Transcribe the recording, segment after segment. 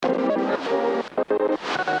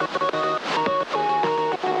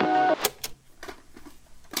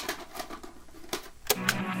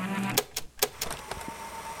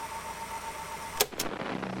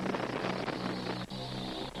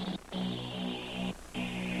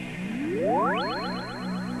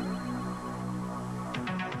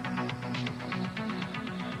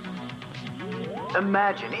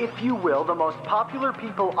Imagine, if you will, the most popular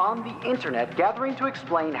people on the internet gathering to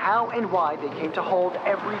explain how and why they came to hold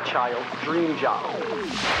every child's dream job.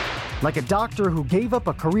 Like a doctor who gave up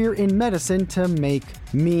a career in medicine to make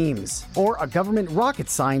memes. Or a government rocket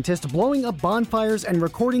scientist blowing up bonfires and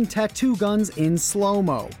recording tattoo guns in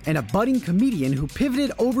slow-mo. And a budding comedian who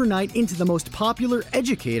pivoted overnight into the most popular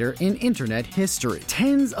educator in internet history.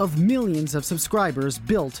 Tens of millions of subscribers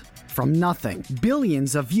built from nothing.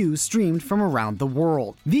 Billions of views streamed from around the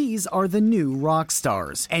world. These are the new rock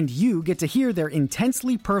stars, and you get to hear their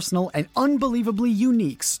intensely personal and unbelievably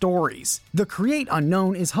unique stories. The Create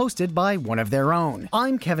Unknown is hosted by one of their own.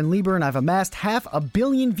 I'm Kevin Lieber, and I've amassed 500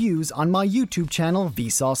 million views on my YouTube channel,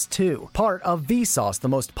 Vsauce 2, part of Vsauce, the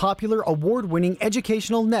most popular award-winning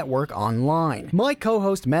educational network online. My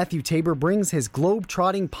co-host Matthew Tabor brings his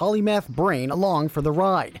globe-trotting polymath brain along for the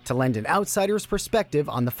ride to lend an outsider's perspective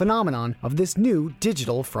on the phenomenon of this new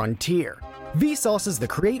digital frontier. Vsauce's The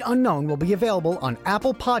Create Unknown will be available on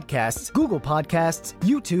Apple Podcasts, Google Podcasts,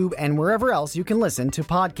 YouTube, and wherever else you can listen to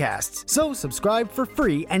podcasts. So subscribe for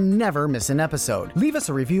free and never miss an episode. Leave us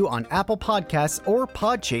a review on Apple Podcasts or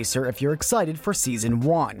Podchaser if you're excited for Season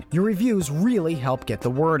 1. Your reviews really help get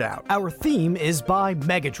the word out. Our theme is by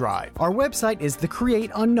Mega Drive. Our website is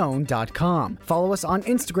thecreateunknown.com. Follow us on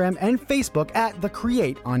Instagram and Facebook at The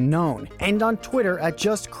Create Unknown, and on Twitter at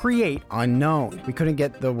just Create Unknown. We couldn't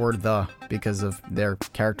get the word "the" because of their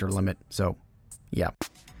character limit, so yeah.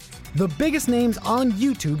 The biggest names on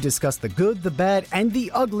YouTube discuss the good, the bad, and the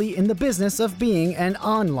ugly in the business of being an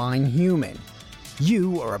online human.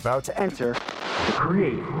 You are about to enter the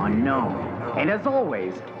Create Unknown. And as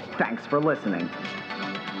always, thanks for listening.